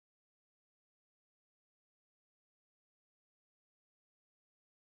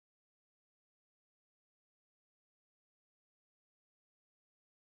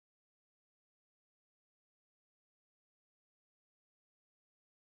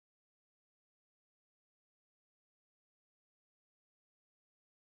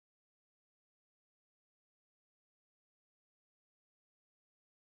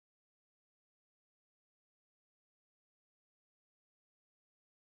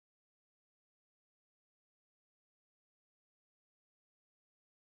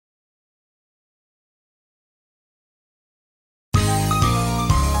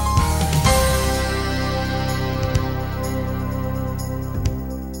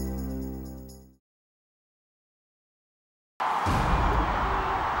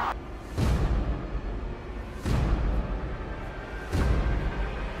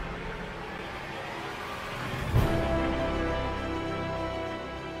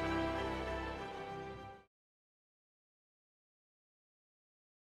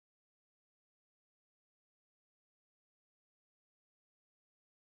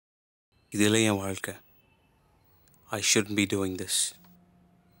இதில் என் வாழ்க்கை. I should be doing this.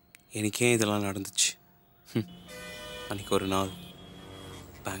 எனக்கே இதெல்லாம் நடந்துச்சு. அன்றைக்கி ஒரு நாள்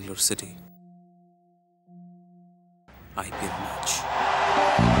Bangalore city IPL match.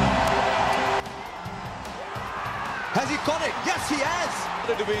 Has he got it? Yes, he has!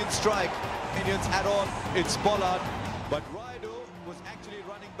 To be in strike. Indians add on. It's Pollard. But Raidu was actually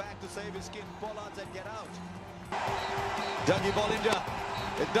running back to save his skin. Pollard said get out. Dougie Bollinger.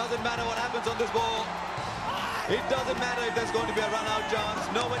 It doesn't matter what happens on this ball. It doesn't matter if there's going to be a run-out chance.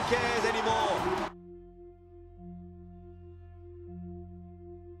 No one cares anymore.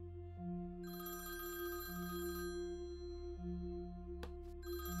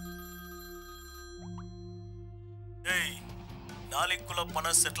 Hey, நாளைக்குள்ள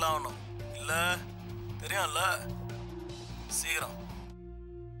பணம் settle ஆகணும். இல்ல தெரியும்ல, சீக்கிரம்.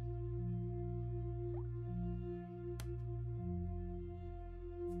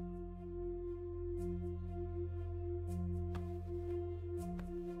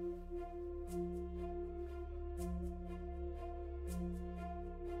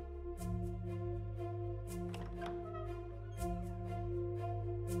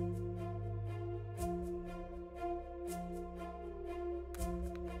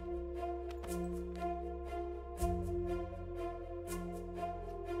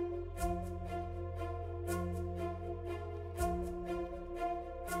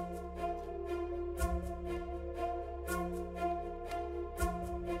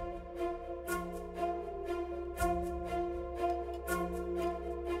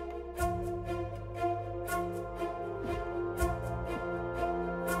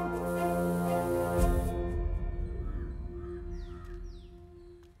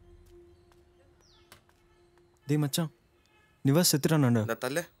 டேய் மச்சான், நிவாஸ் செத்துட்டான்டா. இந்த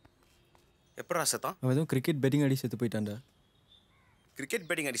தள்ளு எப்படா செத்தான்? அவன் எதுவும் கிரிக்கெட் பெட்டிங் அடி செத்து போயிட்டான்டா. கிரிக்கெட்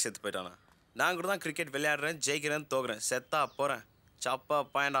பேட்டிங் அடி செத்து போயிட்டானா? நான் கூட தான் கிரிக்கெட் விளையாடுறேன், ஜெயிக்கிறேன், தோக்குறேன், செத்தா போகிறேன், சப்பா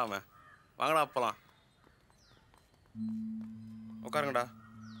பாயண்டாம. வாங்கடா அப்பலாம், உட்காருங்கடா.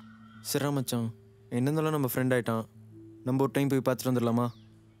 சரிடா மச்சான், என்ன இருந்தாலும் நம்ம ஃப்ரெண்ட் ஆகிட்டான். நம்ம ஒரு டைம் போய் பார்த்துட்டு வந்துடலாமா?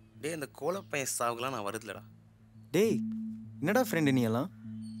 டேய், இந்த கோலப்பையன் சாவுக்கெலாம் நான் வருதுலடா. டேய், என்னடா ஃப்ரெண்டு நீ எல்லாம்?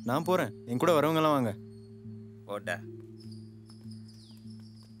 நான் போகிறேன், என் கூட வரவங்கெல்லாம் வாங்க. ஓட்ட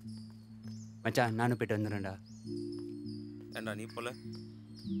மச்சான், நானும் போய்ட்டு வந்துடுறேன்டா. ஏண்டா நீ போல?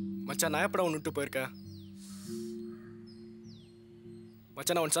 மச்சான், நான் எப்படா உன் விட்டு போயிருக்கேன்?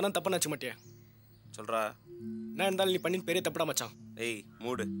 மச்சான், நான் உன் சொன்ன தப்பா நினச்ச மாட்டியா? சொல்கிறா. என்ன இருந்தாலும் நீ பண்ணின்னு பெரிய தப்புடா மச்சான். ஏய்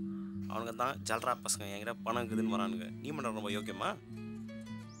மூடு, அவனுங்க தான் ஜல்ரா பசங்க, என்கிட்ட பணம் இருக்குதுன்னு வரானுங்க. நீ மட்டும் ரொம்ப யோக்கியமா?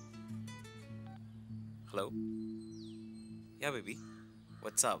 Hello, yeah baby,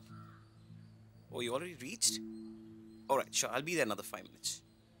 what's up? Oh, you already reached? Alright, sure, I'll be there another 5 minutes.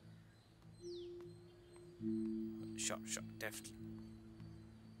 Sure, definitely.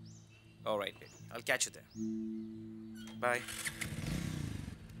 Alright, baby, I'll catch you there. Bye.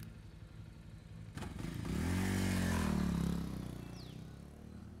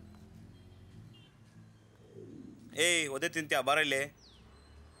 Hey, odhe tintiya barale.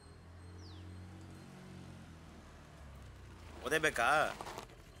 Odhe beka.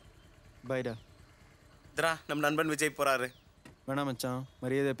 பாய்டா. இதரா, நம்ம நண்பன் விஜய் போகிறாரு. வேணாம் மச்சான்,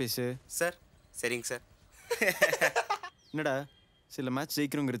 மரியாதை பேசு. Sir, சரிங்க sir. என்னடா, சில மேட்ச்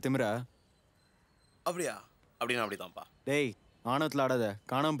ஜெயிக்கிறோங்கிற திமிரா? அப்படியா? அப்படின்னா அப்படிதான்ப்பா. டேய், ஆணவத்தில் ஆடாத,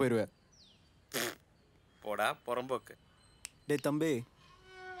 காணாமல் போயிடுவேன். போடா புறம்போக்கு. டேய் தம்பி,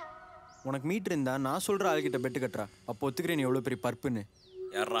 உனக்கு மீட்ரு இருந்தா நான் சொல்கிற ஆள்கிட்ட பெட்டு கட்டுறா. அப்போ ஒத்துக்கிறேன் நீ எவ்வளோ பெரிய பருப்புன்னு.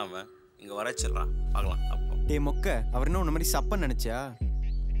 யாராம இங்கே வரச்சிடறான், பார்க்கலாம் அப்போ. டேய் மொக்க, அவர் என்ன உன்ன மாதிரி சப்பன்னு நினச்சியா?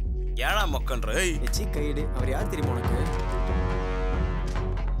 ஏடா மொக்கன்ற? எச்சி கைடு. அவர் யார் தெரியுமா உனக்கு?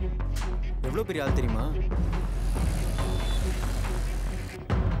 எவ்வளோ பெரிய ஆள் தெரியுமா?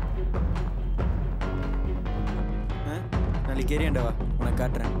 நாளைக்கு ஏரியாண்டவா, உனக்கு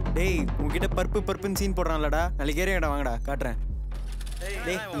காட்டுறேன். டேய், உங்ககிட்ட பருப்புன்னு சீன் போடுறான்லடா. நாளைக்கு ஏரியாடா, வாங்கடா காட்டுறேன்.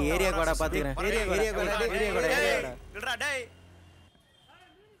 டேய், நீ ஏரியா கோடா பார்த்துக்கிறேன்.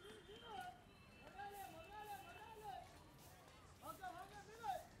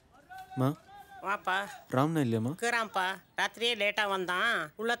 வாப்பா. ராம்னா இல்லையாம்மா? இருக்கிறான்ப்பா, ராத்திரியே லேட்டாக வந்தான்.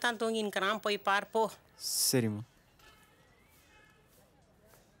 உள்ளத்தான் தூங்கி நிற்கிறான், போய் பார்ப்போ. சரிம்மா.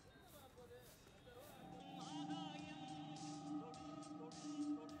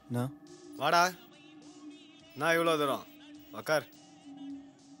 நான் வாடா. நான் இவ்வளோ தூரம் உக்கார்.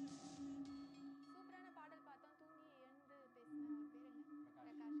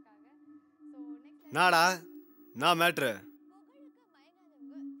 நாடா, நான் மேட்ரு.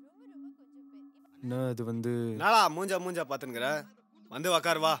 நான் அது வந்து நாடா, மூஞ்சா பார்த்துங்கிற வந்து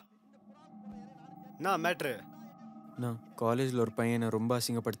உக்கார் வா. நான் மேட்ரு. நான் காலேஜில் ஒரு பையனை ரொம்ப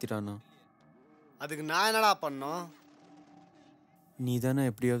அசிங்கப்படுத்திட்டானா. அதுக்கு நான் என்னடா பண்ணோம்? நீ தானே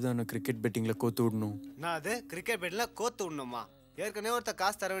எப்படியாவது அவனை கிரிக்கெட் பெட்டிங்கில் கோத்து விடணும். நான் அது கிரிக்கெட் பெட்டில் கோத்து விடணுமா? ஏற்கனவே ஒருத்தர்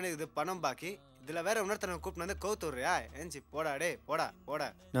காசு தர வேண்டியது, பணம் பாக்கி. இதில் வேற இன்னொருத்தனை கூப்பிட்டு வந்து கோத்து விட்றியா? ஏஞ்சி போடா டே, போடா போடா.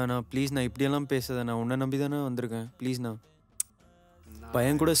 நான் ப்ளீஸ் நான் இப்படியெல்லாம் பேசாத. நான் உன்னை நம்பி தானே வந்திருக்கேன். ப்ளீஸ்ண்ணா.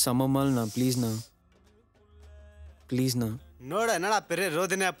 பையன் கூட சமமால்ண்ணா. ப்ளீஸ்ண்ணா, ப்ளீஸ்ண்ணா. நோட என்னடா பெரிய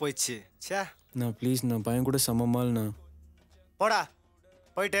ரோதனையாக போயிடுச்சு. சே நான் ப்ளீஸ்ண்ணா, பையன் கூட சமமால்ண்ணா. போடா,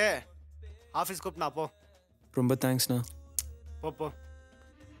 போயிட்டு ஆஃபீஸ் கூப்பிட்டு நான் போ. ரொம்ப தேங்க்ஸ்ண்ணா. போ.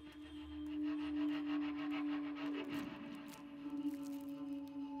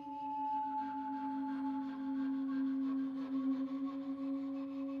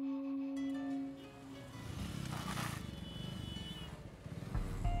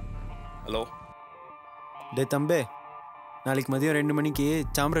 ஹலோ. டே தம்பே, நாளைக்கு மதியம் 2 மணிக்கு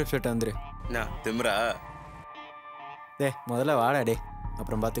சாம்ராஜ் ஃப்ளட் வந்துரு. என்ன திம்ரா? டே முதல்ல வாடா டே,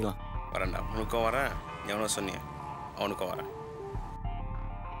 அப்புறம் பார்த்துக்கலாம். வரேன்டா. உனக்கும் வரேன். எவனோ சொன்னிய அவனுக்கும் வரேன்.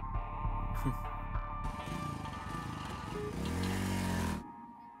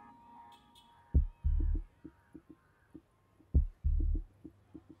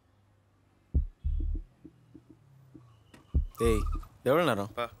 டேய் எவ்வளோ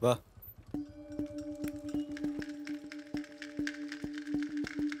நேரம்? வா.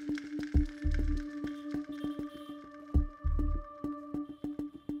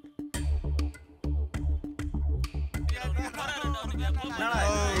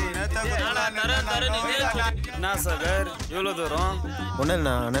 என்ன சாகர் எவ்வளோ தூரம்? ஒன்றும்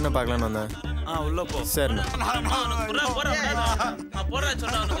இல்லைண்ணா, அண்ணனை பார்க்கலான்னு வந்தேன். உள்ள போ. சரிண்ணா.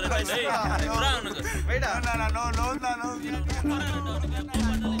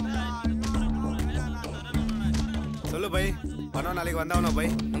 சொல்லு பை, பணம் நாளைக்கு வந்தாவணும் பை.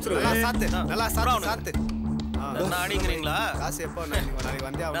 நல்லா சாத்து, நல்லா சாத்து சாத்து. அடிங்கிறீங்களா? காசு எப்போ? நாளைக்கு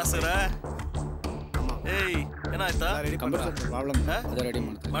வந்தே ஆகணும். ಏಯ್ ಏನಾಯ್ತಾ? ರೆಡಿ ಕಂಪ್ಯೂಟರ್ ಪ್ರಾಬ್ಲಮ್ ಅದೇ ರೆಡಿ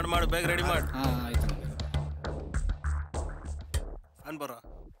ಮಾಡ್ತಾರೆ. ಮಾಡು ಬೇಗ ರೆಡಿ ಮಾಡು. ಆಯ್ತು. ಅನ್ಬರ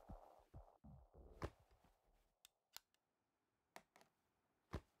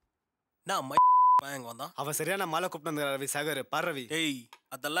நான் பையங்க வந்தான். அவன் சரியான மாலை கூப்பிட்டு வந்து ரவி சாகர் பார் ரவி. ஏய்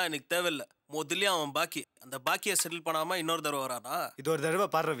அதெல்லாம் எனக்கு தேவையில்லை. முதல்லயே அவன் பாக்கி, அந்த பாக்கியை செட்டில் பண்ணாம இன்னொரு தடவை வரானா? இது ஒரு தடவை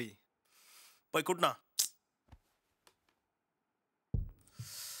பார் ரவி. போய் கூட்டினா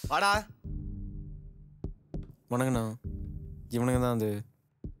வாடா. வணக்கண்ணா. இவனுங்க தான் அது.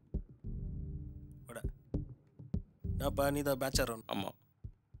 நான்ப்பா நீ தான் மேட்ச் ஆடுறோம். ஆமாம்.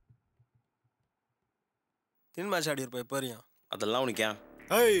 தின் மேட்ச் ஆடி இருப்ப எப்போ? அதெல்லாம் உனக்கு ஏன்?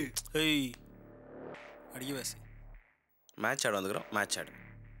 ஏய் ஏய் அடிக்க வேசி. மேட்ச் ஆட வந்துக்கிறோம். மேட்ச் ஆடு.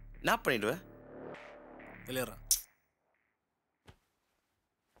 என்ன பண்ணிடுவேன்? வெளியேறா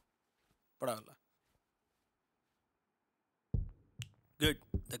படாவல. குட்.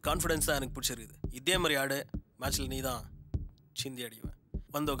 இந்த கான்ஃபிடென்ஸ் தான் எனக்கு பிடிச்சிருக்குது. இதே மாதிரி ஆடு. மேட்ச்சில் நீ தான் சிந்தி அடிவேன்.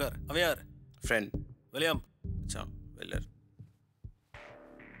 வந்து உட்கார். அவன் யார்? ஃப்ரெண்ட். வில்லியம். வெல்லர்.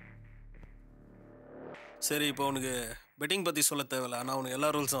 சரி, இப்போ உனக்கு பெட்டிங் பற்றி சொல்ல தேவையில்ல. ஆனால் உனக்கு எல்லா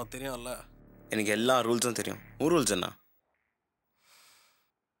ரூல்ஸும் தெரியும்ல? எனக்கு எல்லா ரூல்ஸும் தெரியும். உன் ரூல்ஸ் என்ன?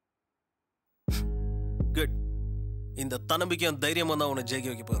 குட். இந்த தன்னம்பிக்கையும் தைரியமும் தான் உன்னை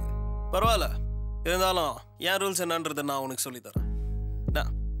ஜெயிக்க வைக்க போகுது. பரவாயில்ல, இருந்தாலும் என் ரூல்ஸ் என்னன்றதை நான் உனக்கு சொல்லித்தரேன்.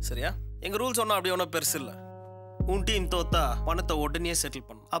 சரியா? எங்கள் ரூல்ஸ் ஒன்றும் அப்படி ஒன்றும் பெருசு இல்லை. உன் டீம் தோத்தா பணத்தை உடனே செட்டில்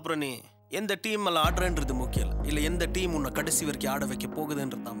பண்ணும். அப்புறம் நீ எந்த டீம் மேலே ஆடுறன்றது முக்கியம் இல்லை, எந்த டீம் உன்னை கடைசி வரைக்கும் ஆட வைக்க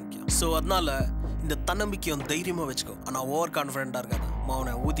போகுதுன்றது தான் முக்கியம். ஸோ அதனால இந்த தன்னம்பிக்கையும் தைரியமாக வச்சுக்கோ. ஆனால் ஓவர் கான்ஃபிடென்ட்டாக இருக்காது.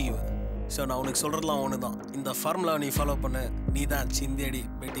 அவனை ஊற்றிக்குவேன். ஸோ நான் உனக்கு சொல்கிறதுலாம் ஒன்று தான். இந்த ஃபார்முலா நீ ஃபாலோ பண்ண, நீ தான் சிந்தியடி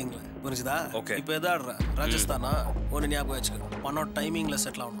பெட்டிங்கில். புரிஞ்சுதா? ஓகே. இப்போ எதா ஆடுற? ராஜஸ்தானா? ஒன்று ஞாபகம் வச்சுக்கோ. பணம் டைமிங்கில்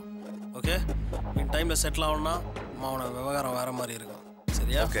செட்டில் ஆகணும். ஓகே? நீ டைமில் செட்டில் ஆகணும்னா அவனை விவகாரம் வேறு மாதிரி இருக்கும்.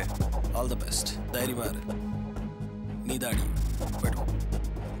 சரியா? ஓகே. All the best. தைரியமாக இரு. நீ தான் அடி. போய்டும்.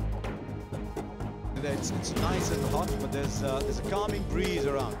 It's nice and hot, but there's a calming breeze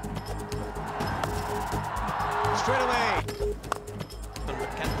around. Straight away.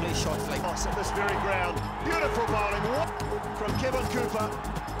 Can play shots like this at this very ground. Beautiful bowling from Kevin Cooper.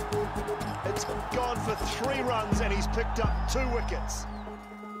 It's gone for 3 runs and he's picked up 2 wickets.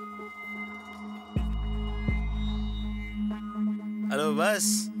 Hello, boss.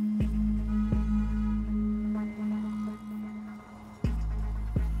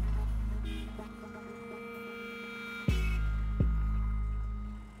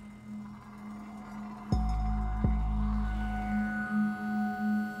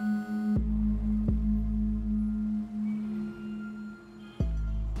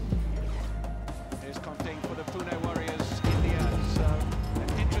 For the Pune Warriors, India's an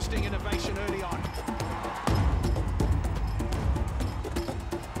interesting innovation early on.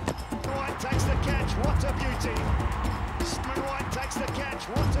 what a beauty. Simon White takes the catch,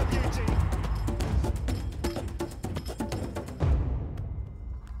 what a beauty.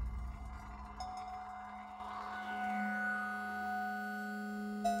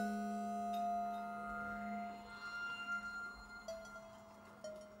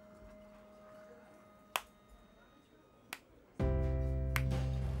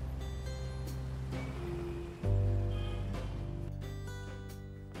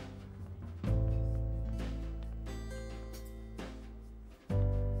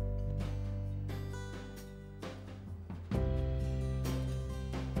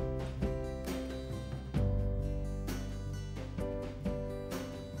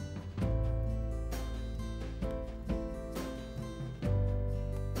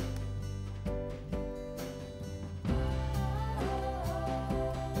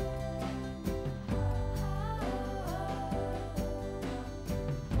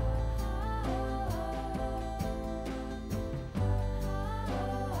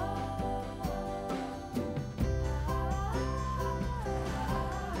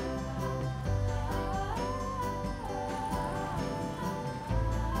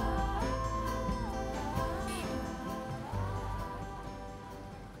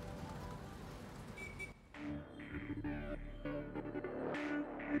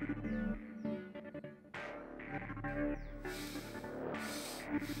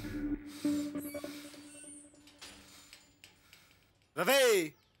 Ravi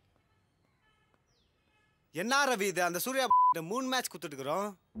என்ன ரவி இது அந்த Surya 3 match குத்துட்டுக்கிறோம்.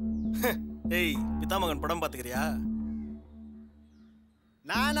 ஏய் பிதாமகன் படம் பாத்துக்கிறியா?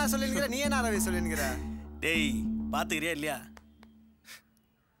 நான் என்ன சொல்லிருக்கிறேன், நீ என்ன ரவி சொல்லிருக்கிற? டேய் பாத்துக்கிறியா இல்லையா?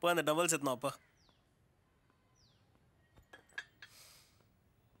 இப்போ அந்த டபுள் செத்னா அப்பா.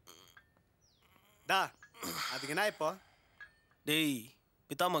 டா அதுக்கு என்ன இப்போ? டேய்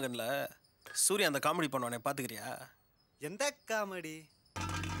பிதாமகன்ல சூர்யா அந்த காமெடி பண்ணுவானே பாத்துக்கிறியா? எந்த காமெடி?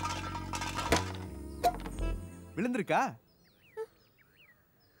 விழுந்திருக்கா?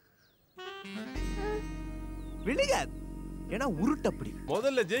 விழுகாது. ஏன்னா உருட்டு அப்படி.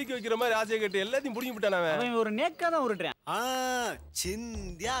 முதல்ல ஜெயிக்க வைக்கிற மாதிரி ஆசையை கட்டி எல்லாத்தையும் புடிங்கி விட்டான் அவன். அவன் ஒரு நேக்கா தான் உருட்டுறான்.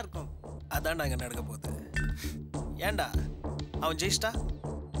 சிந்தியா இருக்கும். அதான்டா இங்க நடக்க போகுது. ஏன்டா அவன் ஜெயிச்சிட்டா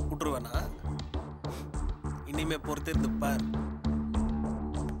விட்டுருவானா? இனிமே பொறுத்து இருந்து பார்.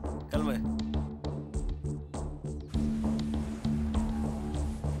 கிளம்பு.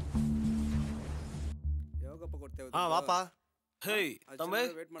 வாப்பா. ஹேய் தம்பி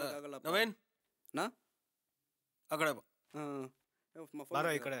நவீன் நா அக்கடே பா.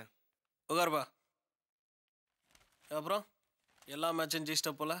 பாரா இக்கடே உட்கார் பா. அப்புறம் எல்லா மேட்சும்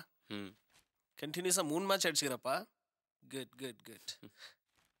ஜெயிச்சிட்ட போல. கண்டினியூஸாக 3 மேட்ச் அடிச்சுக்கிறப்பா. Good good good.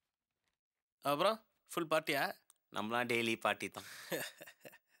 அப்புறம் ஃபுல் பார்ட்டியா? நம்மளாம் டெய்லி பார்ட்டி தான்.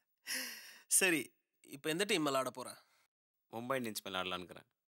 சரி இப்போ எந்த டீம் மேலே ஆட போகிறேன்? மும்பை இந்தியன்ஸ் மேலே ஆடலான்னுக்கிறேன்.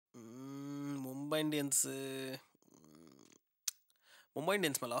 மும்பை இந்தியன்ஸ்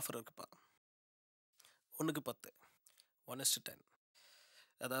மேலே ஆஃபர் இருக்குப்பா. 1க்கு 10, 1:10.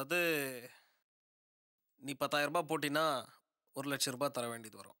 அதாவது நீ 10,000 ரூபாய் போட்டினா 1,00,000 ரூபாய் தர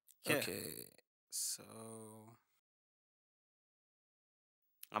வேண்டியது வரும். ஓகே ஸோ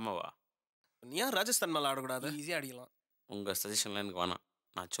ஆமாவா? நீ ஏன் ராஜஸ்தான் மேலே ஆடக்கூடாது? ஈஸியாக அடிக்கலாம். உங்கள் சஜஷன்லாம் எனக்கு வேணாம்.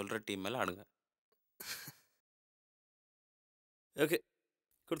 நான் சொல்கிற டீம் மேலே ஆடுங்க. ஓகே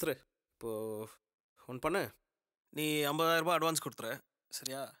கொடுத்துரு. இப்போது ஒன்று பண்ணு. நீ 50,000 ரூபாய் அட்வான்ஸ் கொடுத்துரு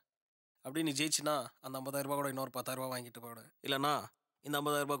சரியா? அப்படி நீ ஜெயிச்சினா அந்த 50,000 ரூபாய் கூட இன்னொரு 10,000 ரூபாய் வாங்கிட்டு போயிடு. இல்லைனா இந்த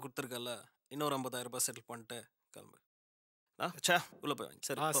 50,000 ரூபாய் கொடுத்துருக்கல இன்னொரு 50,000 ரூபாய் செட்டில் பண்ணிட்டு கிளம்பு. சே உள்ளே போய் வாங்கி.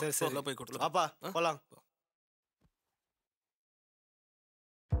 சரி உள்ளே போய் கொடுத்து பாப்பா போகலாம்.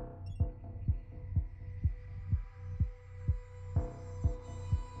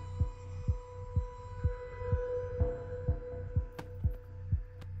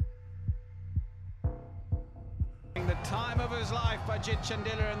 The time of his life by Jit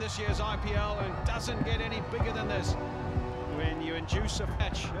Chandler in this year's IPL, and doesn't get any bigger than this. When you induce a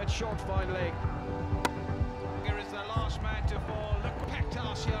match, that short fine leg. Here is the last man to fall. Look, packed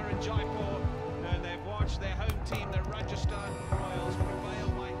house here in Jaipur, and they've watched their home team, the Rajasthan Royals, prevail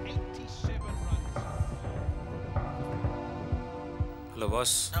by 87 runs. Hello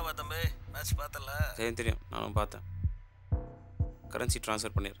boss. என்ன தம்பி match பார்த்தல? தெரியும் நானும் பார்த்தேன். Currency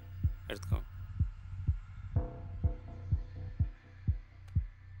transfer பண்ணிடுறேன், எடுத்துக்கோ.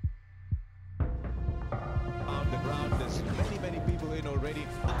 Many people in already.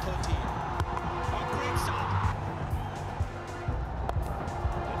 13. Oh, great stop.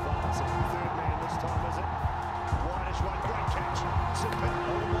 Advancing third man this time, is it? Whitish one, great catch.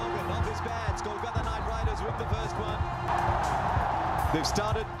 Oh, Morgan off his bats. Kolkata Knight Riders with the first one. They've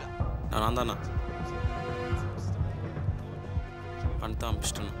started. நான் தானா பணத்தை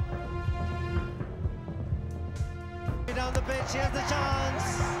அமிச்சிட்டணும். Down the pitch, here's the chance.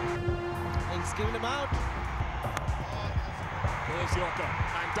 He's given him out. Here's Yorker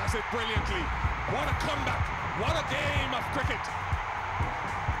and does it brilliantly. What a comeback! What a game of cricket!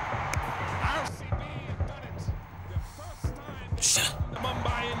 RCB have done it. The first time the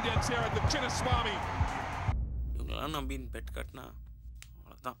Mumbai Indians here at the Chinnaswamy. இவங்களாம் நம்பின்னு bed கட்டினா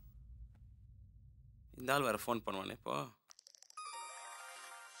அவ்வளோதான். இந்த ஆள் வேறு phone பண்ணுவானே இப்போ.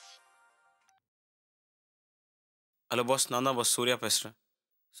 Hello boss, நான் தான் pass Surya பேசுகிறேன்.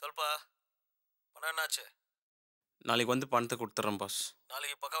 சொல்ப்பா, பணம் என்னாச்சு? நாளைக்கு வந்து பணத்தை கொடுத்துட்றேன் பாஸ்.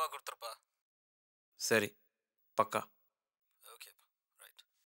 நாளைக்கு பக்காவாக கொடுத்துருப்பா. சரி, பக்கா. ஓகேப்பா, ரைட்.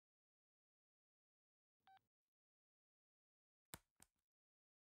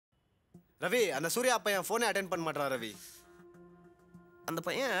 ரவி, அந்த சூர்யா பையன் ஃபோனே அட்டென்ட் பண்ண மாட்டான் ரவி. அந்த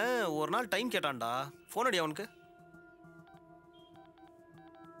பையன் ஒரு நாள் டைம் கேட்டான்டா. ஃபோன் அடி அவனுக்கு.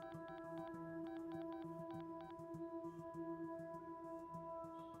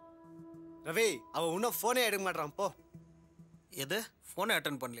 ரவி, அவன் இன்னும் ஃபோனே எடுக்க மாட்டான் போ. எது? ஃபோனே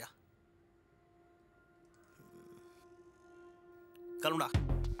அட்டென்ட் பண்ணலையா? கிளம்புடா.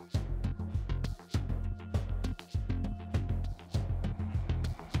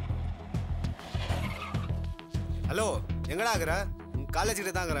 ஹலோ, எங்கடா இருக்கிற? காலேஜ்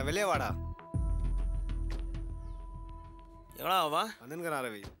கிட்ட தான் இருக்கிறேன், வெளியே வாடா. எங்கடா வா? வந்துங்கிறான்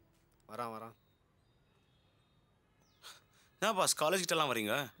ரவி. வரான். என்ன பாஸ் காலேஜ் கிட்டலாம்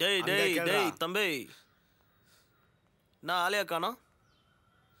வரீங்க? டேய் தம்பி, நான் ஆலியா காணோம்.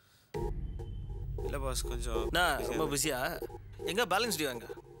 இல்லை பாஸ், கொஞ்சம் நான் ரொம்ப பிஸியா? எங்கே பேலன்ஸ் டியூ எங்க?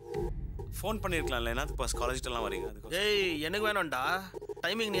 ஃபோன் பண்ணியிருக்கலாம்ல, என்னது பாஸ் காலேஜ் கிட்டலாம் வரீங்க? அதுக்கு டேய், எனக்கு வேணும்டா.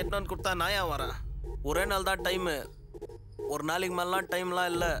 டைமிங் நீ எட்டுன்னு கொடுத்தா நான் ஏன் வரேன்? ஒரே நாள் தான் டைமு. ஒரு நாளைக்கு மேலாம்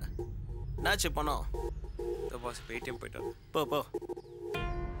டைம்லாம் இல்லை. என்னாச்சு பணம்? பாஸ் பேடிஎம் போயிட்டோம். போ.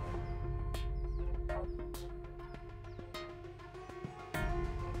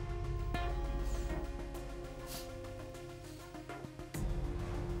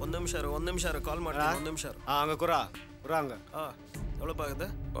 ಒಂದು ನಿಮಿಷ ಕಾಲ್ ಮಾಡ್ತೀನಿ. ಒಂದು ನಿಮಿಷ. அங்கே குறாங்க. எவ்வளோ பாக்குது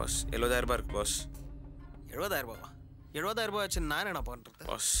பாஸ்? 70,000 இருக்கு பாஸ். 70,000 70,000 வச்சு நான் என்ன பண்ணுறது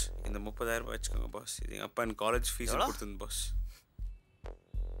பாஸ்? இந்த 30,000 வச்சுக்கோங்க பாஸ். இது எங்கள் அப்பா எனக்கு காலேஜ் ஃபீஸ் கொடுத்துருந்து பாஸ்.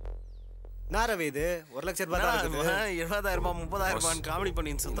 நான் ரவி, இது 1,00,000 ரூபாய் தான் இருக்குது. 70,000 30,000 காமெடி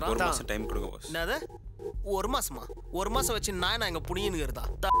பண்ணி சுத்துறான். ஒரு மாதம் டைம் கொடுங்க பாஸ். என்னது ஒரு மாசமா? ஒரு மாசம் வச்சு நான் எங்க புனியுங்கிறதா?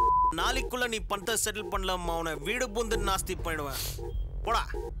 நாளைக்குள்ள நீ பணத்தை செட்டில் பண்ணலாமா? அவனை வீடு பூந்து நாஸ்தி பண்ணிடுவேன். போடா.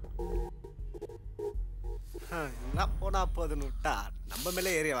 என்ன போனா போதுன்னு விட்டா நம்ம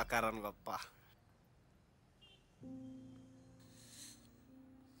மேலே ஏறி வைக்காரானுங்கப்பா.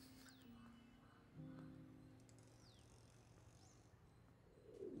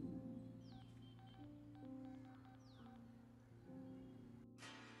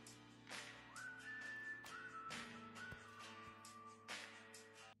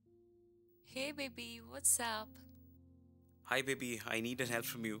 Hey baby, what's up? Hi baby, I need help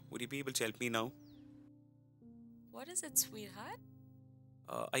from you. Would you be able to help me now? What is it, sweetheart?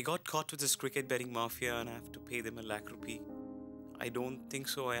 I got caught with this cricket betting mafia and I have to pay them ₹1,00,000. I don't think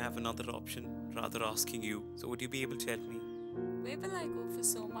so. I have another option, rather asking you. So would you be able to help me? Where will I go for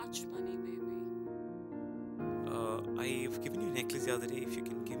so much money, baby? I've given you a necklace the other day. If you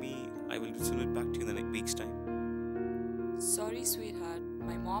can give me, I will send it back to you in the next week's time. Sorry, sweetheart.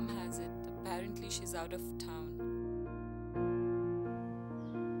 My mom has it. Apparently, she's out of town.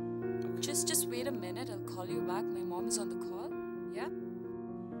 Okay. Just wait a minute. I'll call you back. My mom is on the call. Yeah?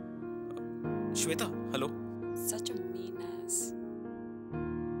 Shweta, hello? Such a mean ass.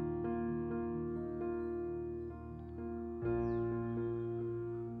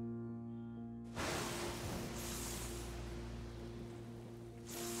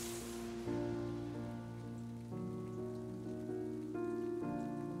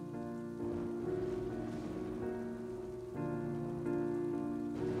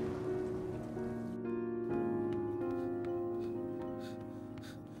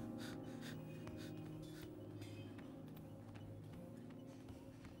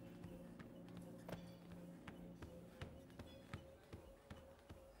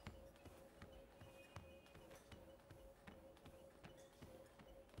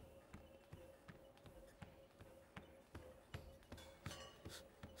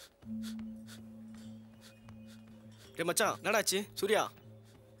 டே மச்சான், என்னடாச்சு? சூர்யா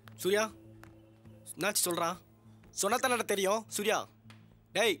என்னாச்சு சொல்கிறான்? சொன்னதானடா தெரியும். சூர்யா,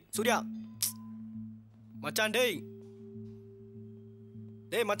 டேய் சூர்யா மச்சான், டேய்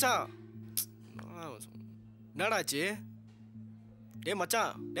மச்சான், என்னடாச்சு? டேய்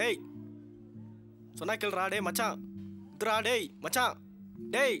மச்சான், டேய் சொன்னா கேளுடா. டேய் மச்சான், நிறுத்துறா டேய் மச்சான்.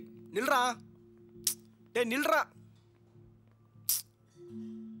 டேய் நில்றா. டேய் நில்றா.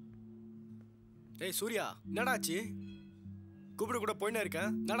 டேய் சூர்யா என்னடா ஆச்சு? கூப்பிட கூட போயினே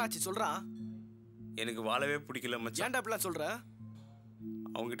இருக்கேன். என்னடா ஆச்சு சொல்றா. எனக்கு வாழவே பிடிக்கல மச்சான். ஏன்டா அப்படிலாம் சொல்ற?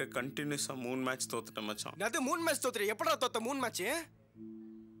 அவங்ககிட்ட கண்டினியூஸா 3 மேட்ச் தோத்துட்டேன் மச்சான். அது 3 மேட்ச் தோத்துற. எப்படா தோத்த 3 மேட்ச்?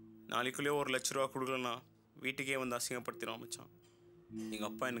 நாளைக்குள்ளேயே 1 லட்ச ரூபா கொடுக்கலன்னா வீட்டுக்கே வந்து அசிங்கப்படுத்திடுவான் மச்சான். எங்கள்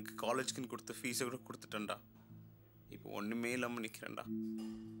அப்பா எனக்கு காலேஜுக்குன்னு கொடுத்த ஃபீஸை கூட கொடுத்துட்டேன்டா. இப்போ ஒன்றுமே இல்லாமல் நிற்கிறேன்டா.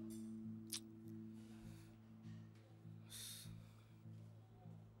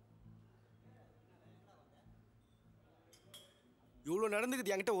 இவ்வளோ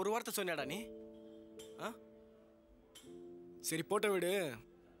நடந்துக்குது என்கிட்ட ஒரு வார்த்தை சொன்னேடா நீ? ஆ சரி போட்ட விடு.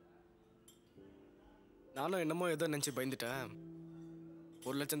 நானும் என்னமோ ஏதோ நினச்சி பயந்துட்டேன்.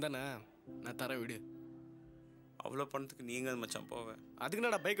 1 லட்சம் தானே நான் தரேன் விடு. அவ்வளோ பணத்துக்கு நீங்கள் மச்சான் போவேன். அதுக்கு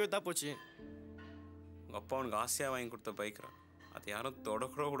என்னடா பைக் வைத்தா போச்சு. உங்கள் அப்பா உனக்கு ஆசையாக வாங்கி கொடுத்த பைக்ரா. அதை யாரும்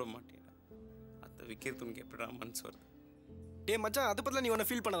தொடக்கூட விட மாட்டேன். அதை விற்கிறது உனக்கு எப்படிடா மனசு வருது? டே மச்சான் அதை பற்றில நீ ஒன்று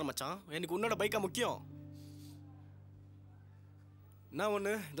ஃபீல் பண்ணாத மச்சான். எனக்கு உன்னோட பைக்கா முக்கியம். நான்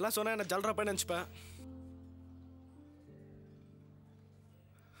ஒன்று இதெல்லாம் சொன்னால் என்ன ஜல்ரா பையன் நினச்சிப்பேன்.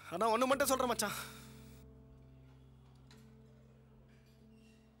 ஆனால் ஒன்று மட்டும் சொல்கிறேன் மச்சான்.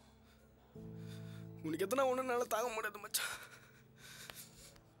 உனக்கு எத்தனை ஒன்று நல்லா தாங்க முடியாது மச்சான்.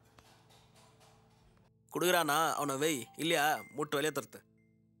 கொடுக்குறானா அவனை வை. இல்லையா மூட்டு வெளியே தருத்து.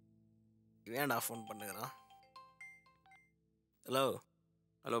 ஏன்டா ஃபோன் பண்ணுகிறான்? ஹலோ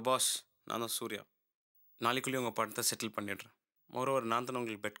ஹலோ பாஸ், நான் தான் சூர்யா. நாளைக்குள்ளேயே உங்கள் படத்தை செட்டில் பண்ணிடுறேன். மோரோவர் நான் தானே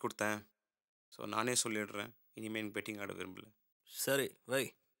உங்களுக்கு பெட் கொடுத்தேன். ஸோ நானே சொல்லிடுறேன், இனிமேல் எனக்கு பெட்டிங் ஆட விரும்பல. சரி வை.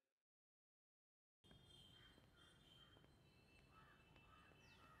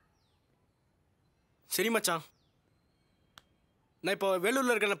 சரி மச்சான், நான் இப்போ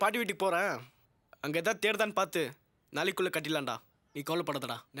வேலூரில் இருக்கிற பாட்டி வீட்டுக்கு போகிறேன். அங்கே எதாவது தேடுதான்னு பார்த்து நாளைக்குள்ளே கட்டிடலாம்டா. நீ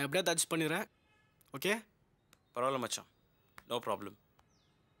கவலைப்படாதடா, நான் எப்படியாவது அட்ஜஸ்ட் பண்ணிடுறேன். ஓகே? பரவாயில்ல மச்சான், நோ ப்ராப்ளம்.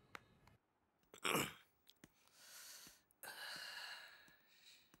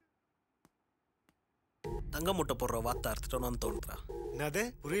 தங்க முட்டை போடுற வார்த்தை அறுத்துட்டோன்னு தோணுறா. என்னது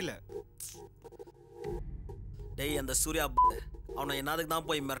புரியல? டேய் அந்த சூர்யா அவனை என்னதுக்கு தான்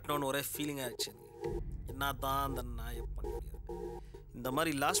போய் மிரட்டணும்னு ஒரே ஃபீலிங் ஆயிடுச்சு. என்ன தான் அந்த நாயை பண்ண முடியாது. இந்த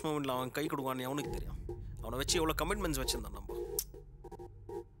மாதிரி லாஸ்ட் மூமெண்ட்டில் அவன் கை கொடுவான்னு அவனுக்கு தெரியும். அவனை வச்சு எவ்வளோ கமிட்மெண்ட்ஸ் வச்சுருந்தான் நம்ம.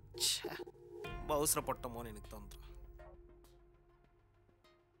 ரொம்ப அவசரப்பட்டோமோன்னு எனக்கு தோன்றுறான்.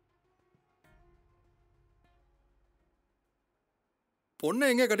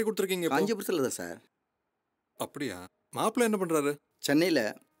 பொண்ணை எங்கே கட்டி கொடுத்துருக்கீங்க? காஞ்சிபுரத்தில் தான் சார். அப்படியா? மாப்பிள்ளை என்ன பண்ணுறாரு? சென்னையில்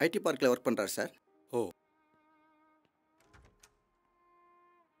ஐடி பார்க்கில் ஒர்க் பண்ணுறாரு சார். ஓ,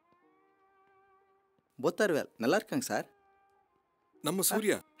 போத்தார் வேல் நல்லா இருக்காங்க சார். நம்ம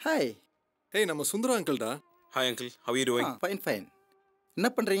சூர்யா. ஹாய். ஏய் நம்ம Sundara அங்கிள்டா. Hi uncle, how you doing? Fine fine. என்ன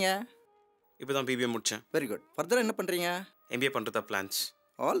பண்ணுறீங்க? இப்போ தான் பிபிஏ முடித்தேன். Very good. ஃபர்தராக என்ன பண்ணுறீங்க? எம்பிஏ பண்ணுறதா plans.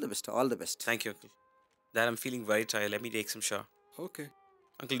 All the best, all the best. Thank you uncle. That I'm feeling very tired. Let me take some shower. Okay.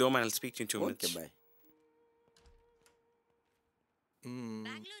 Uncle, don't mind, I'll speak to you in 2 minutes. Okay, bye.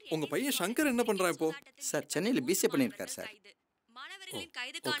 உங்க பையன் சங்கர் என்ன பண்றான் இப்போ? Sir சென்னையில் PCA பண்ணியிருக்கார் sir. மாணவர்களின்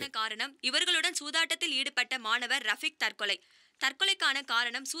கைதுக்கான காரணம் இவர்களுடன் சூதாட்டத்தில் ஈடுபட்ட மாணவர் ரஃபிக் தற்கொலை. தற்கொலைக்கான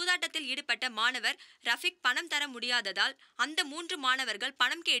காரணம் சூதாட்டத்தில் ஈடுபட்ட மாணவர் ரஃபிக் பணம் தர முடியாததால் அந்த 3 மாணவர்கள்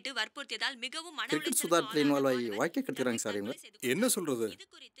பணம் கேட்டு வற்புறுத்தியதால் மிகவும் கிரிக்கெட் சூதாட்டத்தில் இன்வால்வ் ஆகி வாழ்க்கை கட்டுறாங்க சார் இவங்க. என்ன சொல்றது?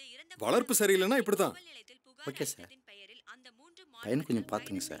 வளர்ப்பு சரியில்லைன்னா இப்படிதான். ஓகே சார், பையனை கொஞ்சம்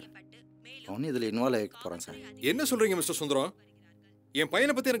பார்த்துங்க சார். அவனும் இதில் இன்வால்வ் ஆகி போகிறான் சார். என்ன சொல்றீங்க மிஸ்டர் சுந்தரம்? என்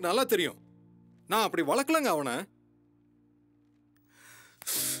பையனை பத்தி எனக்கு நல்லா தெரியும். நான் அப்படி வளர்க்கலங்க அவனை.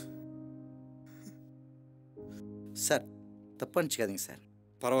 சார் தப்பாக நினச்சிக்காதீங்க சார்.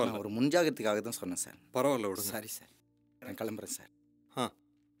 பரவாயில்ல, ஒரு முன்ஜாகிரத்துக்காக தான் சொன்னேன் சார். பரவாயில்ல விடுங்க. சாரி சார், நான் கிளம்புறேன் சார்.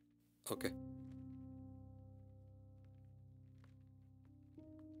 ஓகே.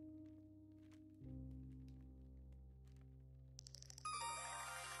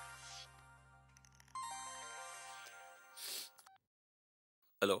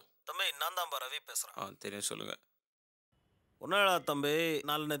 ஹலோ தம்பி, நான் தான் ரவி பேசுகிறேன். தெரியும், சொல்லுங்கள். ஒன்றும் தம்பி,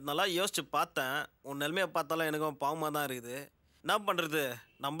 நேற்று நல்லா யோசிச்சு பார்த்தேன். உன் நிலைமையை பார்த்தாலும் எனக்கும் பாவமாக தான் இருக்குது. என்ன பண்ணுறது,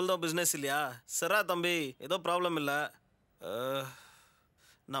 நம்மள்தான் பிஸ்னஸ் இல்லையா? சரா தம்பி, ஏதோ ப்ராப்ளம் இல்லை.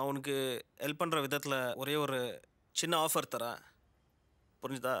 நான் உனக்கு ஹெல்ப் பண்ணுற விதத்தில் ஒரே ஒரு சின்ன ஆஃபர் தரேன்,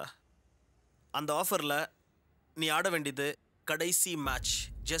 புரிஞ்சுதா? அந்த ஆஃபரில் நீ ஆட வேண்டியது கடைசி மேட்ச்,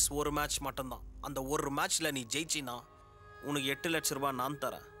 ஜஸ்ட் ஒரு மேட்ச் மட்டும்தான். அந்த ஒரு மேட்ச்சில் நீ ஜெயிச்சின்னா உனக்கு 8 லட்ச ரூபா நான்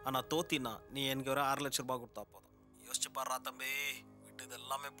தரேன். ஆனால் தோத்தினா நீ எனக்கு ஒரு 6 லட்ச ரூபா கொடுத்தா போதும். யோசிச்சு பாடுறா தம்பி, விட்டு இது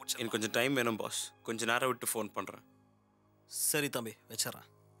எல்லாமே பிடிச்சி. எனக்கு கொஞ்சம் டைம் வேணும் பாஸ், கொஞ்சம் நேரம் விட்டு ஃபோன் பண்ணுறேன். சரி தம்பி, வச்சிடறேன்.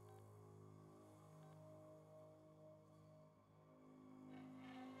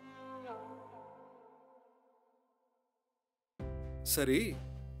 சரி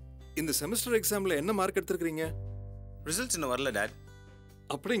இந்த செமஸ்டர் எக்ஸாம்ல என்ன மார்க் எடுத்திருக்கீங்க? ரிசல்ட்ஸ் இன்னும் வரல டாட்.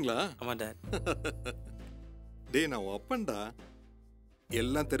 அப்படிங்களா? ஆமா டாட். டேய் நான் அப்பன்டா,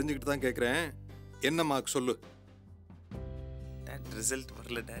 எல்லாம் தெரிஞ்சுக்கிட்டு தான் கேட்குறேன். என்ன மார்க் சொல்லு. டாட் ரிசல்ட்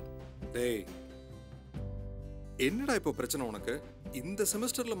வரல டாட். டேய் என்னடா இப்போ பிரச்சனை உனக்கு? இந்த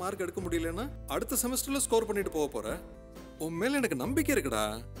செமஸ்டர்ல மார்க் எடுக்க முடியலன்னா அடுத்த செமஸ்டர்ல ஸ்கோர் பண்ணிட்டு போக போற. உன் மேல எனக்கு நம்பிக்கை இருக்குடா.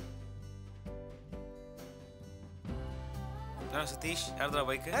 சதீஷ் யாரடா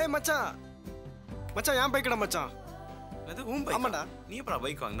பைக்? ஏய் மச்சான் மச்சான் என் பைக்கடா மச்சான். அது உன் பைக்? ஆமாடா. நீ எப்படா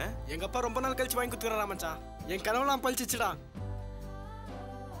பைக் வாங்குன? எங்க அப்பா ரொம்ப நாள் கழிச்சு வாங்கி கொடுத்துறாரா மச்சான். என் கனவுலாம் பழிச்சிச்சுடா.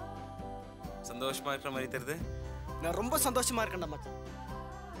 சந்தோஷமா இருக்கிற மாதிரி தெரியுது. நான் ரொம்ப சந்தோஷமா இருக்கேன்டா மச்சான்.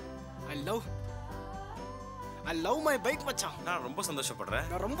 I love my bike மச்சான். நான் ரொம்ப சந்தோஷப்படுறேன்.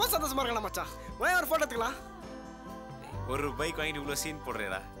 நான் ரொம்ப சந்தோஷமா இருக்கேன்டா மச்சான். வா ஒரு போட்டோ எடுத்துக்கலாம். ஒரு பைக் வாங்கிட்டு இவ்வளவு சீன்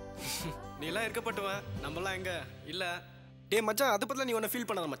போடுறேடா. நீ எல்லாம் இருக்கப்பட்டவ, நம்மலாம் எங்க இல்ல. டேய் மச்சான் அதை பத்தில நீ ஒன்ன ஃபீல்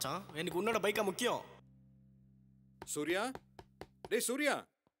பண்ணாத மச்சான். எனக்கு உன்னோட பைக்கா முக்கியம். சூர்யா, டேய் சூர்யா,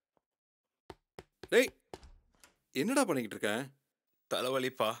 டேய் என்னடா பண்ணிக்கிட்டு இருக்க?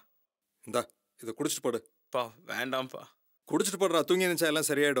 தலைவலிப்பா. இந்தா இதை குடிச்சிட்டு போடு. பா வேண்டாம்ப்பா. குடிச்சிட்டு போடுறா, தூங்கி நினைச்சா எல்லாம்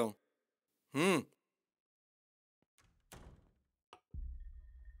சரியாயிடும்.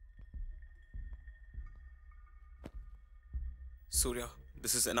 Surya,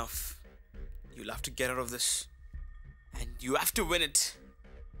 this is enough. You'll have to get out of this. And you have to win it.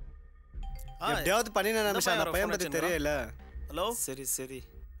 எப்படியாவது பண்ணினா நிமிஷம் அந்த பையன் பத்தி தெரியல. ஹலோ சரி சரி.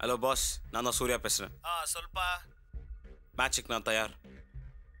 ஹலோ பாஸ், நான் தான் சூர்யா பேசுறேன். சொல்பா. மேட்சுக்கு நான் தயார்.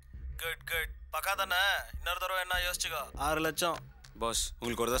 Good good. பக்கா தானே? இன்னொரு தடவை என்ன யோசிச்சுக்கோ. 6 லட்சம். பாஸ்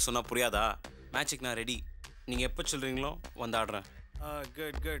உங்களுக்கு ஒரு தடவை சொன்னா புரியாதா? மேட்சுக்கு நான் ரெடி. நீங்க எப்போ சொல்றீங்களோ வந்து ஆடுறேன்.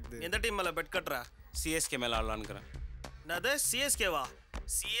 Good good. எந்த டீம் மேல பெட் கட்டுற? சிஎஸ்கே மேல ஆடலான்னுக்கிறேன். என்னது சிஎஸ்கேவா?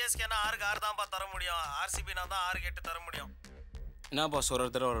 சிஎஸ்கேனா 6க்கு 6 தான்ப்பா தர முடியும். ஆர்சிபினா தான் 6க்கு 8 தர முடியும். என்ன பாஸ் ஒரு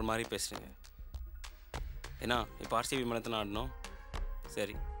தடவை ஒரு மாதிரி பேசுறீங்க? ஏன்னா இப்போ ஆர்சிபி மேலே தான் ஆடணும்.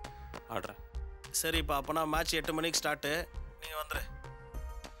 சரி ஆடுறேன். சரிப்பா, அப்போனா மேட்ச் 8 மணிக்கு ஸ்டார்ட்டு. நீ வந்துரு.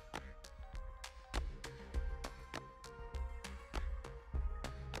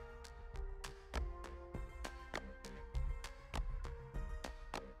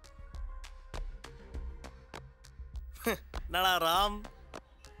 என்னடா ராம்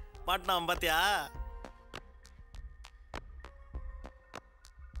மாட்டினான் பாத்தியா?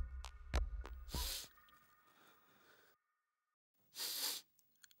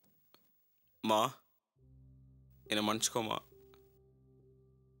 மா என்னை மன்னிச்சுக்கோமா.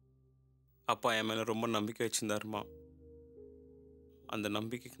 அப்பா என் மேலே ரொம்ப நம்பிக்கை வச்சுருந்தாருமா. அந்த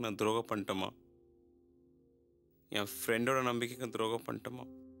நம்பிக்கைக்கு நான் துரோகம் பண்ணிட்டேம்மா. என் ஃப்ரெண்டோட நம்பிக்கைக்கு துரோகம் பண்ணிட்டேம்மா.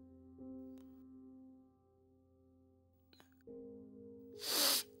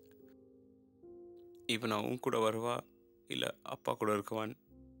 இப்போ நான் உன் கூட வருவா இல்லை அப்பா கூட இருக்குவான்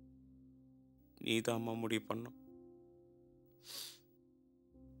நீ தான் அம்மா முடிவு பண்ணும்.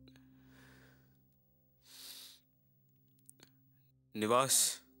 நிவாஸ்,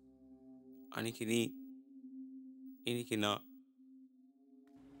 அன்னைக்கு நீ, இன்னைக்கு நான்.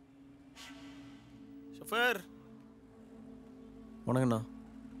 ஷஃபர். வணக்கண்ணா.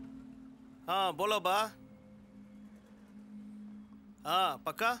 बोलो बा.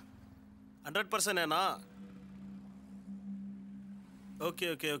 पक्का 100% है ना? ओके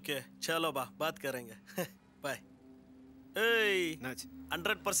ओके ओके चलो बा बात करेंगे. बाय. ஏய்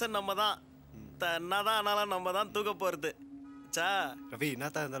 100% நம்ம தான். என்னதான் ஆனாலும் நம்ம தான் தூக்க போகிறது. சா ரவி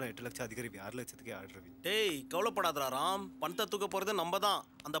என்னதான் இருந்தாலும் 8 லட்சம் அதிகாரி 6 லட்சத்துக்கே ஆடு ரவி. டேய் கவலைப்படாதடா ராம். பணத்தை தூக்க போகிறது நம்ம தான்.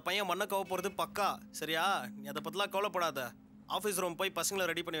 அந்த பையன் மண்ணை கவ போகிறது பக்கா. சரியா? நீ அதை பற்றிலாம் கவலைப்படாத. ஆஃபீஸ் ரூம் போய் பசங்களை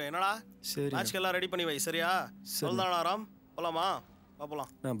ரெடி பண்ணி வை. என்னடா சரி மேட்ச்க்கெல்லாம் ரெடி பண்ணி வை. சரியா? சொல்லுதானா ராம்? போலாமா? போகலாம்.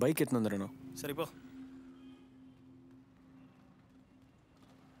 நான் பைக் எடுத்து வந்துடுறேண்ணா. சரி போ.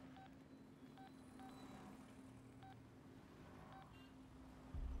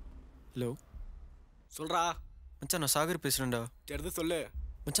 ஹலோ சொல்றா மச்சான். நான் சாகர் பேசுறேன்டா. தெரிஞ்சு சொல்லு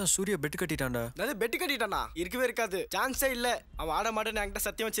மச்சான். சூர்யா பெட் கட்டிட்டான்டா. அது பெட் கட்டிட்டானா? இருக்கவே இருக்காது, சான்ஸே இல்ல. அவன் ஆட மாட்டேன்னு என்கிட்ட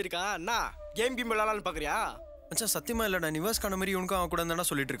சத்தியம் வச்சிருக்கான். என்ன கேம் விளையாடலான்னு பாக்குறியா? மச்சான் சத்தியமா இல்லடா. நிவாஸ் கான மாதிரி இவனுக்கும் அவன் கூட தானே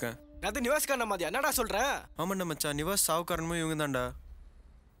சொல்லிட்டு இருக்கேன். அது நிவாஸ் கான மாதிரியா? என்னடா சொல்ற? ஆமாண்டா மச்சான். நிவாஸ் சாவுக்காரனும் இவங்க தான்டா.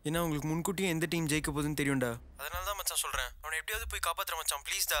 ஏன்னா உங்களுக்கு முன்கூட்டியே எந்த டீம் ஜெயிக்க போகுதுன்னு தெரியும்டா. அதனால தான் மச்சான் சொல்றேன். அவனை எப்படியாவது போய் காப்பாத்துற மச்சான்.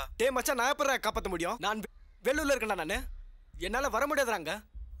 ப்ளீஸ் டா. டேய் மச்சான், நான் எப்பறா காப்பாத்த முடியும்? நான் வெள்ளூர்ல இருக்கேன்டா. நானு என்னால வர முடியாதுறாங்க.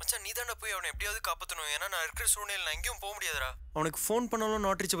 மச்சான் நீ தான்டா போய் அவனை எப்படியாவது காப்பாத்தணும். ஏன்னா நான் இருக்கிற சூழ்நிலையில் நான் எங்கேயும் போக முடியாதுடா. அவனுக்கு ஃபோன் பண்ணாலும்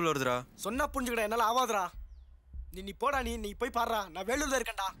நாட் ரீச்சபிள் வருதுடா. சொன்னா புரிஞ்சுக்கடா, என்னால ஆவாதுடா. நீ போடா. நீ போய் பாடுறா. நான் வேலூர்ல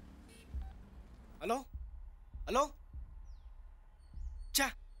இருக்கேன்டா. Hello hello. சே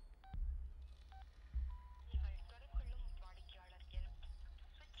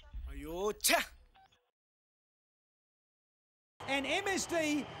ஐயோ சே. And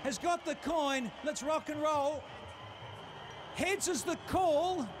MSD has got the coin. Let's rock and roll. Heads is the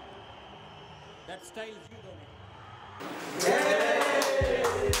call. That stays you,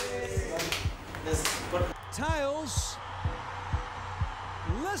 Tails.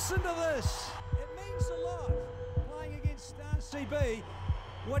 Listen to this. It means a lot. Playing against Star CB.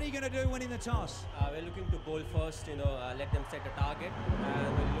 What are you going to do winning the toss? We're looking to bowl first, let them set a target,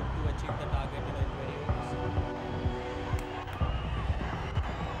 and we'll look to achieve the target, in 20 overs.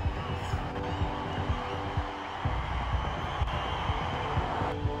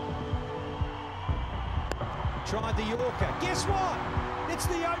 Tried the Yorker. Guess what? It's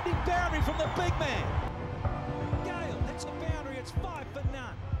the opening boundary from the big man. Gale, that's a boundary. It's 5 for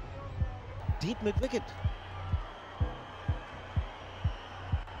none. Deep mid-wicket.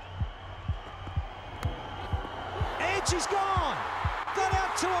 Edge is gone. Got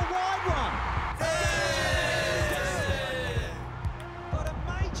out to a wide one. Got a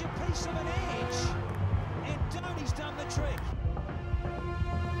major piece of an edge. And Dhoni's done the trick.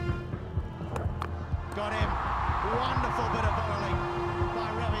 Got him. Wonderful bit of bowling by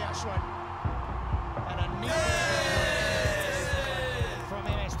Ravi Ashwin. And a neat from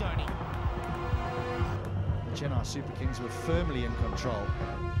MS Dhoni. The Chennai Super Kings were firmly in control.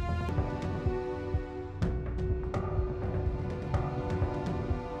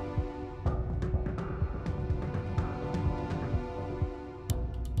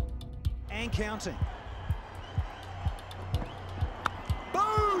 And counting.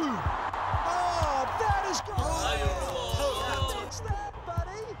 Boom! Oh, that is great! What's that,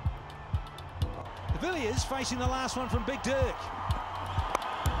 buddy? De Villiers facing the last one from Big Dirk.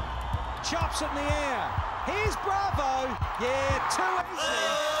 Chops it in the air. Here's Bravo. Yeah, 2 easy.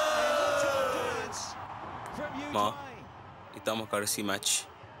 And let's have a dance from you. Ma, itama kadasi match.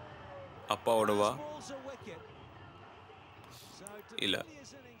 அப்பாவோடவா இல்ல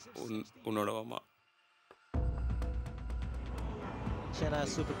உன்னோடவாமா? Chennai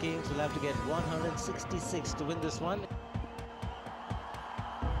Super Kings will have to get 166 to win this one.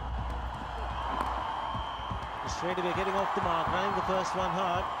 Straight away getting off the mark, running the first one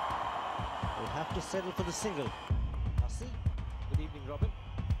hard. We'll have to settle for the single. Asi, good evening, Robin.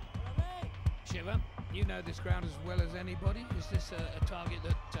 Shiva, you know this ground as well as anybody. Is this a target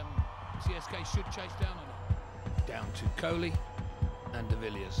that CSK should chase down or not? Down to Kohli and De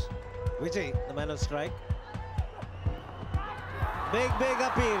Villiers. Vijay, the man on strike. Big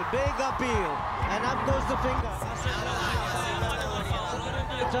appeal. And up goes the finger.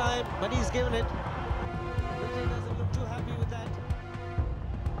 Time, but he's given it. Vijay doesn't look too happy with that.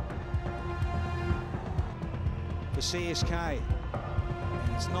 For CSK, and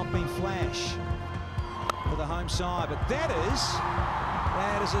it's not been flash for the home side, but that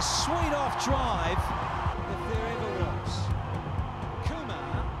is a sweet off drive if there ever was.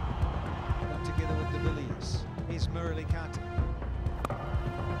 Kumar got together with De Villiers. Here's Murali-Kanta.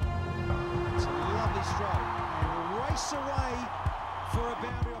 It's a lovely stroke and race away for a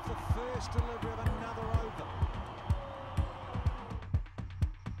boundary off the first delivery of another over.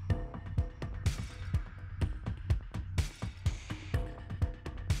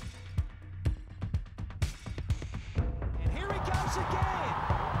 And here he goes again.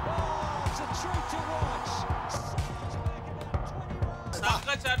 Oh, it's a treat to watch. Sails back about 20 runs.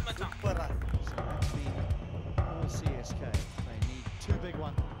 So that's been all CSK. They need 2 big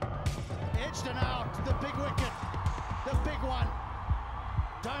ones. Edged and out, the big wicket, the big one.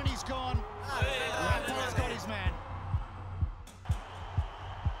 Dhoni's gone. Rampal's got his man.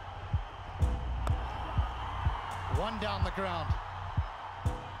 One down the ground.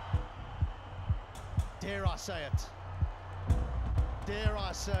 Dare I say it? Dare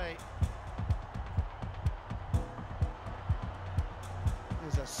I say?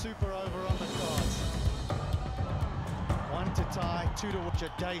 There's a super over on the cards. 1 to tie, 2 to watch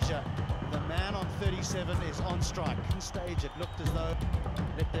Jadeja. The man on 37 is on strike. On stage, it looked as though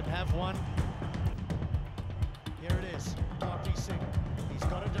let them have one. Here it is, Harpreet Singh. He's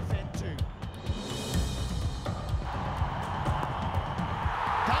got to defend too.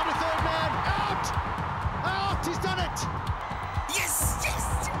 Down to third man, out! Out, he's done it! Yes!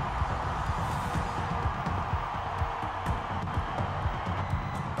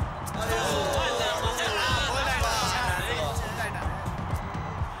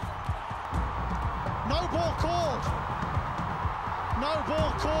 No ball called. No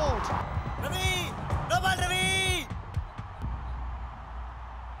ball called. Ravi! No ball, Ravi!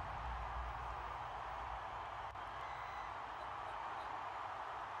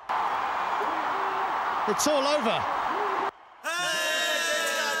 It's all over.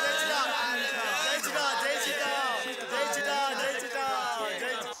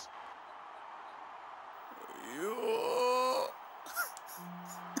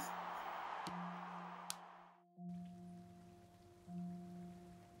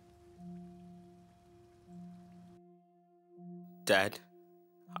 Dad,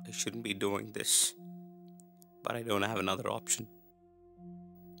 I shouldn't be doing this, but I don't have another option.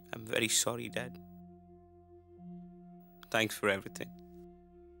 I'm very sorry, Dad. Thanks for everything.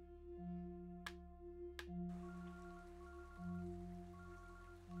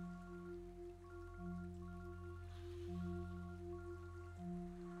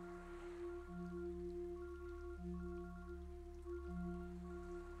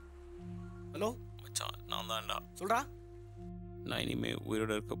 Hello மச்சான், நான் தான்டா. சொல்றா. நான் இனிமே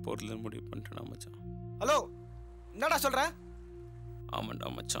உயிரோட இருக்க போறதுல முடிவு பண்ணிட்டேனா மச்சான். ஹலோ, என்னடா சொல்ற? ஆமாண்டா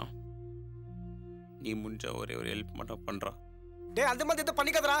மச்சான். நீ முடிஞ்ச ஒரே ஒரு ஹெல்ப் மட்டும் பண்றா. டேய், அந்த மாதிரி எதுவும்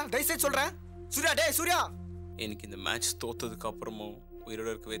பண்ணிக்காதடா, தயவுசெய்து சொல்றேன். சூர்யா, டேய் சூர்யா. எனக்கு இந்த மேட்ச் தோத்ததுக்கு அப்புறமும் உயிரோட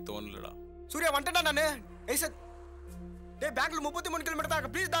இருக்கவே தோணலடா. சூர்யா வந்துட்டா நானு. தயவுசெய்து டேய், பேங்க்ல 33 கிலோமீட்டர்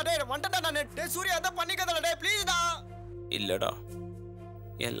தான். ப்ளீஸ் டா, டேய் வந்துட்டா நானு. டேய் சூர்யா, எதுவும் பண்ணிக்காதடா, டேய் ப்ளீஸ் டா. இல்லடா,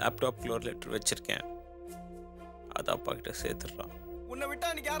 என் லேப்டாப்ல ஒரு லெட்டர் வச்சிருக்கேன், அதை அப்பா கிட்ட சேர்த்துடுறா. உன்னை விட்டா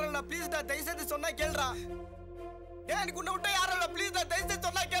எனக்கு யாரும் இல்ல, ப்ளீஸ் டா, தயவுசெய்து சொன்னா கேளுடா. டேய், எனக்கு உன்னை விட்டா யாரும் இல்ல, ப்ளீஸ் டா, தயவுசெய்து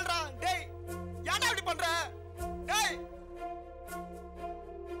சொன்னா கேளுடா. டேய், ஏன்டா இப்படி பண்ற? டேய்,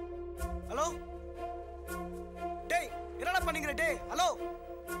 ஹலோ, டேய் என்னடா பண்ணீங்க? டேய் ஹலோ.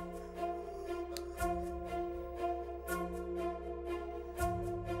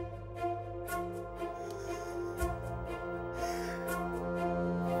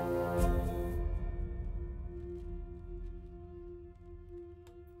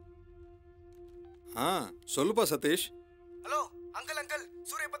 சொல்லுப்பா Satish. Hello uncle, uncle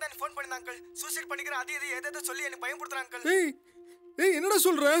Surya இப்பதான் எனக்கு ஃபோன் பண்ணிருந்தா அங்கிள். சூசைட் பண்ணிக்கிறேன் அது இது ஏதேதோ சொல்லி எனக்கு பயமுறுத்துறான் அங்கிள். ஏய் என்னடா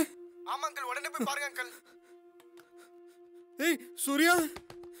சொல்ற? ஆமா அங்கிள், உடனே போய் பாருங்க அங்கிள். ஏய் சூர்யா,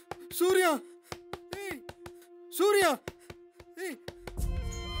 சூர்யா, ஏய் சூர்யா, ஏய்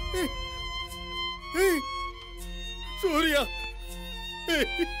ஏய் ஏய் சூர்யா, ஏய்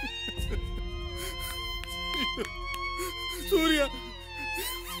சூர்யா,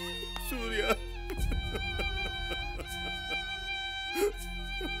 சூர்யா.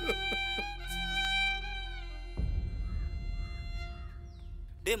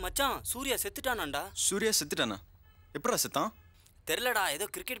 டேய் மச்சான், சூர்யா செத்துட்டானாண்டா. சூர்யா செத்துட்டானா? எப்படா செத்தான்? தெரியலடா, ஏதோ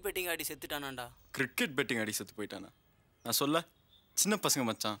கிரிக்கெட் பெட்டிங் ஆடி செத்துட்டானாண்டா. கிரிக்கெட் பெட்டிங் ஆடி செத்து போயிட்டானா? நான் சொல்ல, சின்ன பசங்க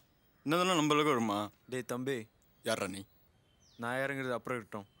மச்சான், இன்னதெல்லாம் நம்மளுக்கு வருமா? டேய் தம்பி, யாரா நீ? நான் இறங்குறது அப்புறம்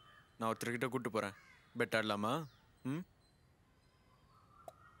இருக்கட்டும், நான் ஒருத்தர்கிட்ட கூப்பிட்டு போகிறேன். பெட் ஆடலாமா? ம்.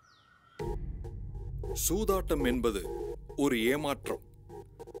 சூதாட்டம் என்பது ஒரு ஏமாற்றம்.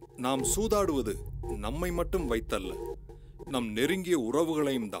 நாம் சூதாடுவது நம்மை மட்டும் வைத்தல்ல, நம் நெருங்கிய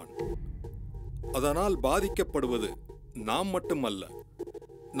உறவுகளையும் தான். அதனால் பாதிக்கப்படுவது நாம் மட்டுமல்ல,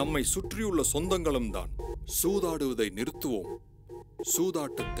 நம்மை சுற்றியுள்ள சொந்தங்களும் தான். சூதாடுவதை நிறுத்துவோம்,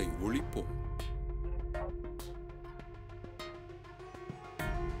 சூதாட்டத்தை ஒழிப்போம்.